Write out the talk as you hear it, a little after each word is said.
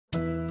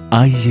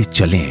आइए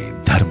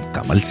चलें धर्म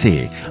कमल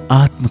से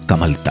आत्म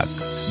कमल तक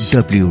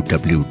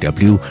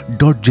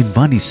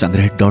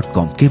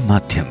www.jinwanisangrah.com के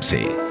माध्यम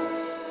से।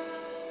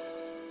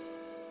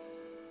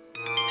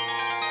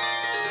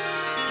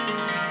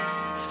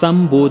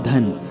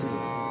 संबोधन।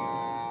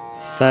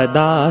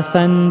 सदा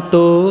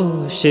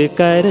संतोष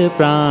कर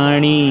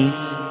प्राणी,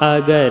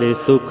 अगर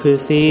सुख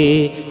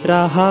से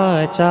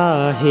रहा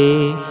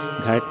चाहे,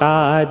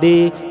 घटा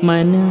दे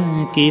मन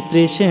की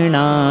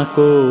तृष्णा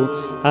को,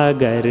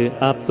 अगर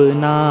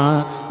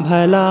अपना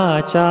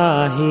भला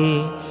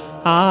चाहे।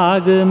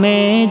 आग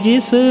में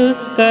जिस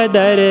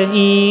कदर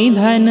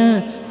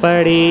ईंधन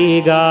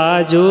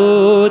पड़ेगा,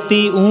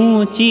 ज्योति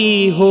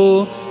ऊंची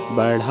हो,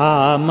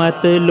 बढ़ा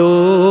मत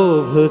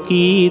लोभ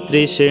की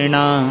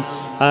तृष्णा,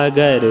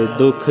 अगर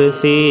दुख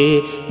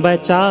से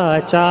बचा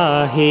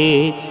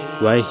चाहे।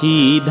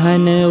 वही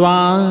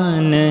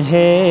धनवान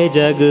है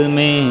जग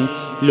में,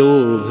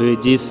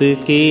 लोभ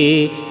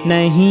जिसके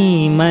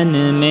नहीं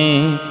मन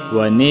में,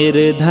 वह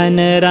निर्धन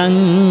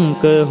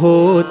रंक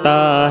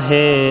होता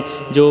है,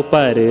 जो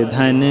पर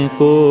धन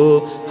को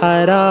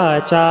हरा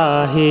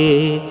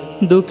चाहे।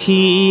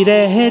 दुखी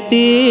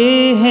रहते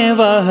हैं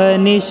वह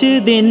निश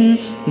दिन,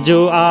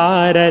 जो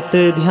आरत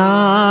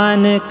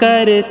ध्यान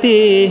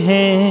करते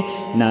हैं।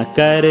 न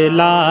कर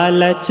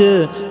लालच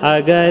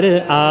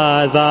अगर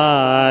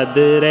आजाद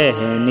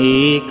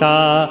रहने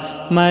का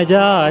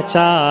मजा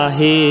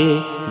चाहे,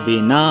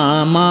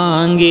 बिना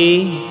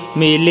मांगे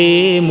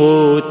मिले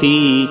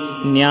मोती,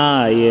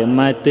 न्याय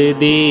मत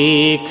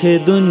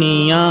देख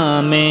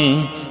दुनिया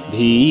में।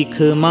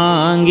 भीख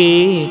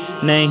मांगे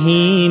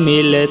नहीं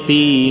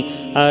मिलती,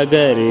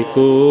 अगर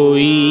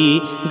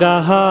कोई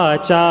गहा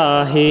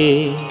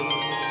चाहे।